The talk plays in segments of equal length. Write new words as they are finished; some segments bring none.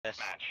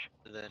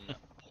less than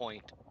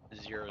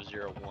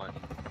 0.001.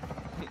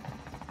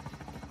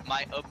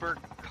 My upper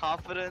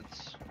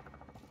confidence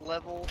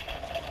level.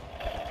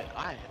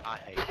 I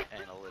hate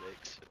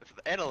analytics.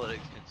 The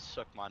analytics can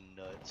suck my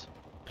nuts.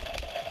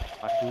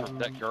 I heard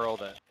that girl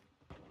that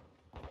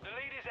The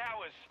lead is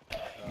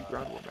ours.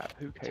 ground war map.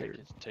 Who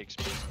cares? takes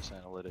business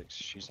analytics.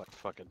 She's like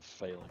fucking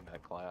failing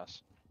that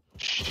class.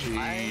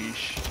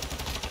 Sheesh.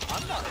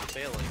 I'm not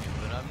failing it,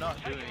 but I'm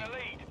not doing Taking the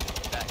lead.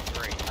 that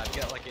great. I've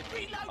got like an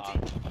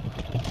 85.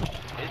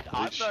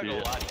 I'm not gonna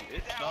lie to you,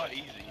 it's not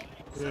easy.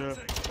 Yeah.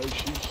 Oh,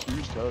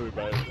 she's so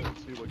bad.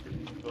 She like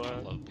I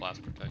love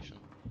blast protection.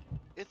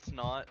 It's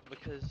not,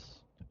 because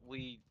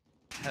we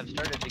have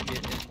started to get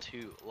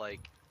into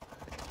like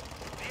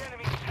The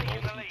enemy is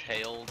taking the lead.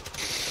 multi-tailed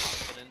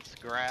confidence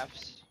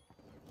graphs,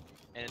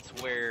 and it's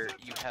where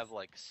you have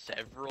like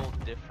several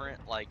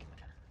different like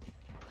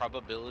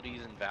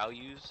probabilities and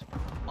values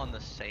on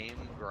the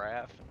same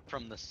graph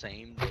from the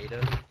same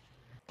data.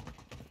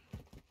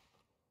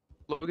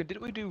 Logan,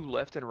 didn't we do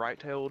left and right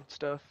tailed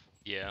stuff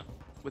Yeah.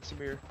 with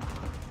Samir?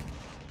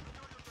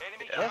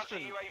 Enemy Left counter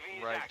and UAV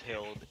is active.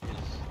 right-tailed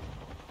is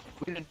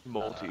We didn't do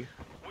multi.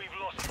 We've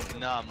lost.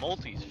 nah,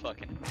 multi's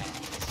fucking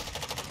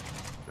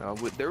ass. No,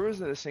 there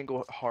wasn't a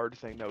single hard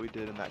thing that we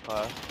did in that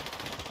class.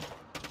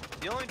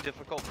 The only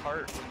difficult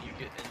part when you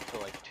get into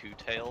like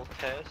two-tailed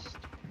test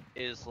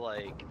is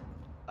like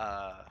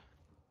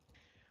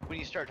when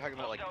you start talking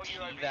about like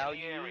Hostile UAV in T the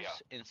values area.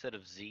 instead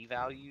of Z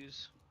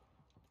values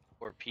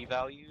or P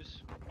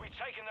values. We've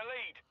taken the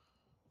lead.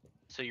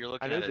 So you're I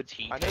looking know at a the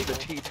T I know the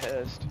table. T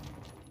test,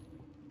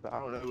 but I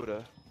don't know what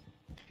a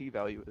P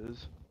value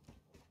is.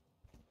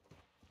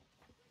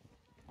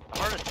 The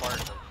hardest part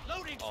of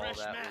all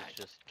that was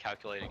just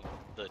calculating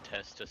the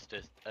test the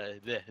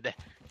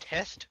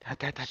test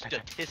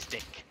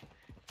statistic.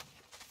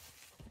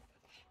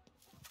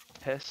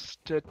 Test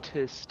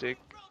statistic,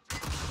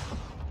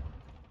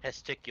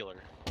 Testicular.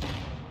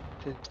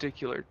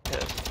 testicular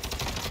test.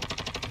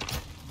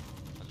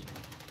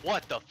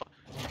 What the fuck?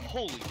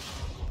 Holy.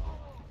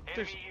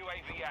 There's- Enemy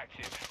UAV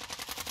active.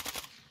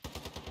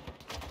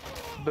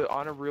 But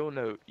on a real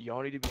note,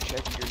 y'all need to be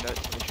checking your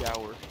nuts in the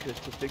shower, because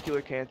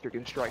testicular cancer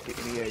can strike at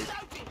any age.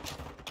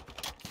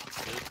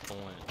 Good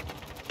point.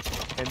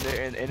 And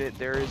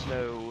there is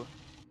no,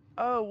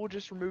 oh, we'll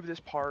just remove this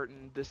part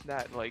and this and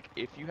that. Like,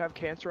 if you have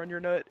cancer on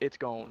your nut, it's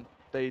gone.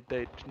 They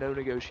no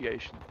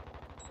negotiation.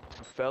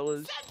 So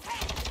fellas,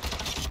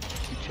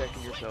 be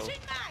checking yourself.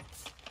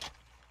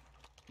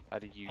 How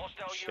do you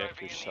Hostile check UAV in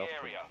the yourself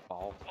for area.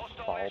 ball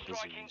Hostile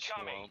airstrike disease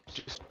incoming.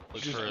 lumps?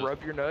 Look Just for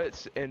rub your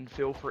nuts and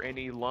feel for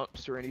any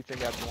lumps or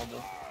anything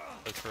abnormal.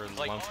 look for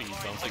Like- lumpy,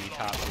 bumpy like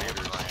top weird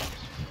orders. grams.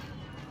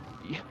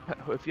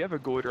 Yeah, if you have a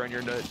goiter on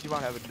your nuts, you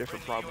might have a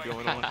different problem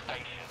going on.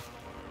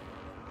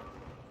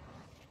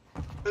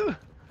 Ugh,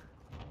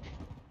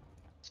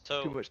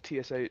 So too much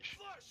TSH.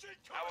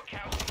 Our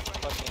counter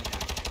fucking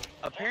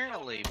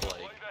apparently,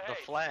 Blake, the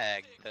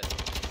flag that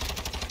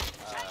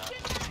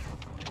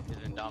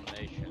is in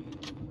domination.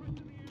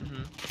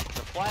 Mhm.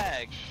 The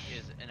flag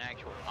is an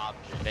actual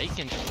object. They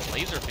can just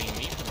laser beam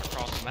me from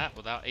across the map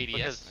without ADS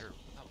Because or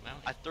without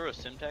mounting. I threw a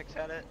Simtex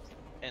at it,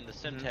 and the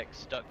Simtex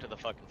stuck to the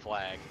fucking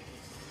flag.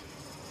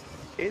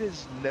 It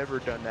has never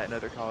done that in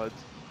other CODs.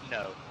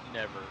 No,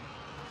 never.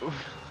 friendly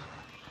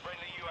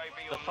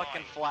UAV The online.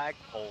 fucking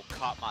flagpole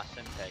caught my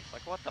Simtex.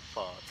 Like, what the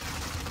fuck?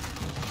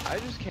 I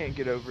just can't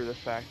get over the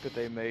fact that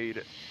they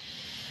made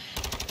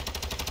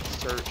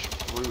search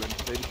ruined.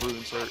 They just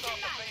ruined search.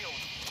 Off the field.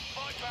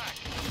 Fight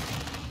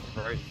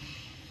back. Right.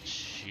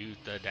 Shoot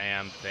the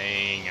damn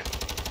thing.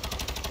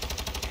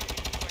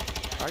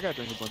 I gotta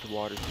drink a bunch of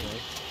water today.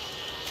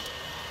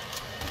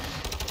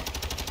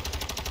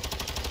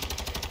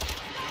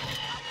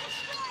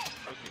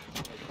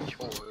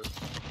 Chore.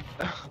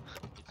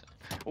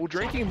 Well,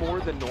 drinking more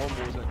than normal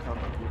isn't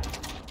comfortable.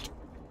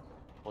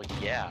 Well,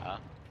 yeah.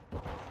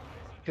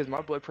 Because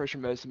my blood pressure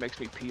medicine makes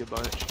me pee a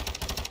bunch.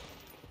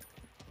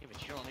 Yeah,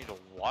 but you don't need to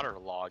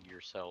waterlog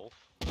yourself.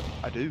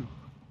 I do.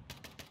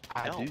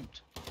 I do.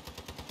 Don't.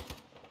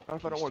 Not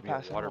if I don't Used want to to be a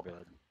pass out.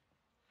 waterbed.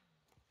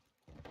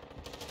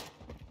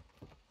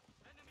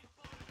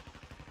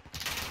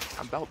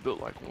 I'm about built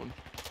like one.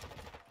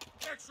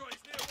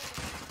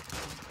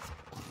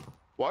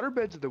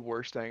 Waterbeds are the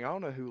worst thing. I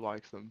don't know who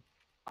likes them.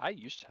 I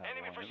used to have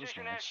Enemy one. It was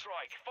precision nice.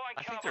 airstrike. Find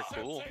I think cover.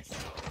 they're cool.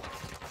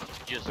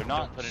 Just They're don't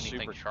not put anything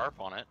super- sharp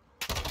on it.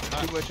 They're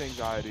not Too much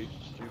anxiety.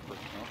 super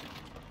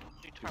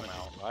You too time much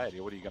out. anxiety.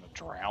 What are you gonna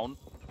drown?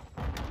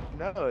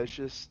 No, it's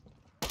just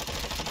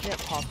you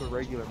can't pop a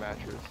regular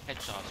mattress.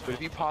 Headshots. But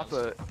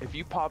if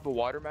you pop a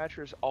water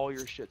mattress, all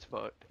your shit's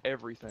fucked.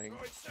 Everything.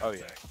 Oh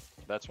yeah,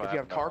 that's why If I you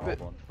have haven't got my old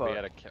carpet, one. fuck. We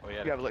had a cat. We had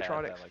If you have a cat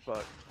electronics, that,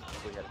 like,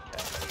 fuck. we had a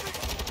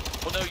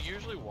cat. Well, no,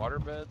 usually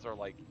waterbeds are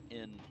like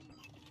in.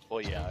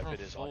 Well, yeah, if From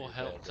it is on full your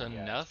health bed, to then yeah,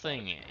 it's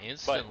nothing fine. But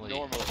instantly.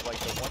 normally, like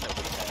the one that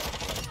we had,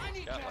 like,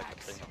 it's got like a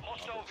thing on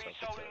Hostile it, so if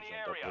VTOL it in says the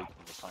end up area.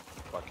 leaking the time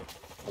for fucking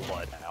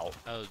blood out.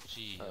 Oh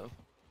gee. Oh.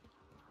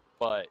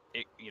 But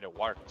it,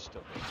 water can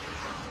still go.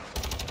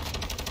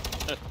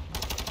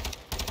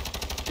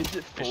 Is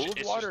it full of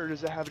it's water, just- or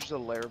does it have just a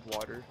layer of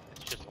water?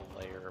 It's just a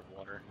layer of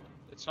water.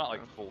 It's not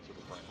like Oh. full to the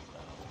brim. No.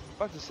 I was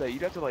about to say,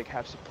 you'd have to like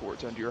have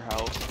supports under your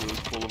house if it was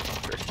full of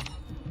water.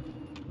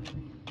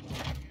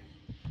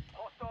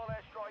 Hostile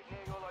airstrike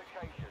near your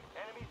location.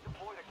 Enemies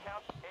deployed a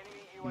count.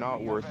 Enemy UAV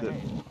Not worth it.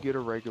 overhead. Get a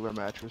regular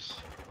mattress.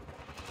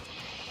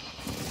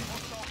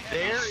 Hostile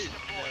There gas is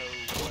deployed.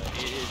 no way.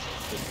 It is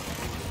the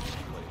coolest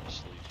way to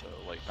sleep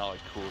though. Like not like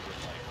cool as in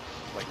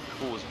like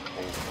cool as in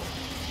cold. But it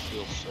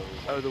feels so.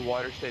 Oh, the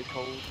water stays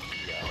cold.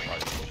 Yeah.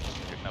 Like,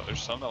 no,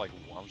 there's some that like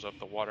warms up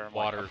the water. I'm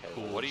Water like, okay,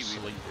 cools what are you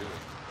even sleep. doing?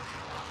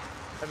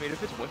 I mean,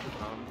 if it's winter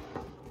time,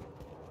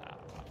 Nah.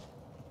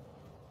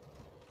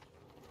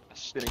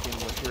 That's- then again,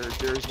 winter,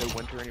 there is no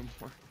winter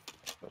anymore.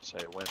 Let's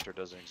say winter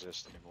doesn't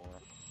exist anymore.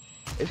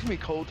 It's gonna be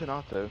cold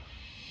tonight though.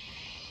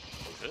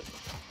 Is it?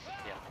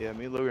 Yeah,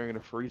 me and Logan are gonna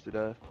freeze to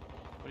death.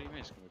 What do you mean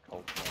it's gonna be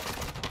cold?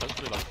 Supposed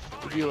to be like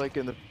It'll be like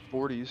in the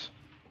 40s.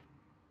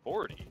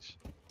 40s.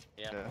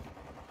 Yeah. Yeah.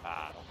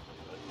 Ah, I don't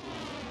believe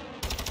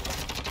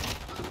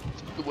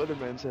it. The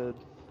weatherman said.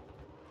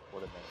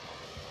 What a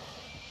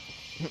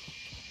minute.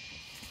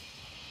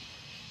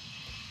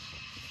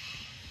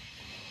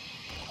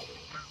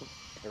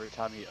 Every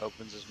time he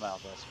opens his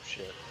mouth, that's some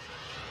shit.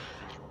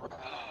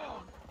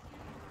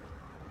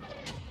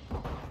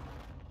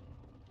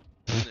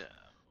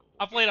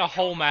 I played a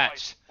whole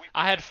match.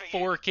 I had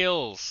 4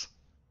 kills.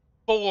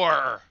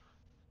 4!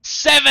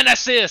 7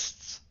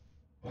 assists!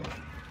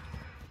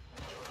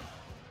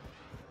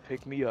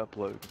 Pick me up,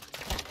 Logan.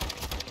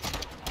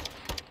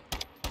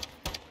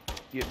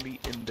 Get me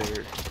in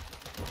there.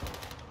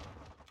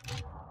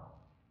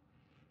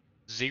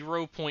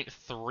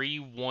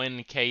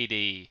 0.31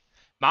 KD.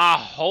 My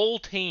whole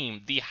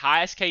team, the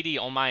highest KD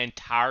on my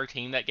entire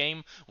team that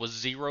game was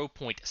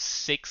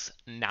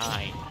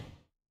 0.69.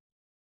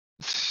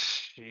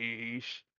 Sheesh.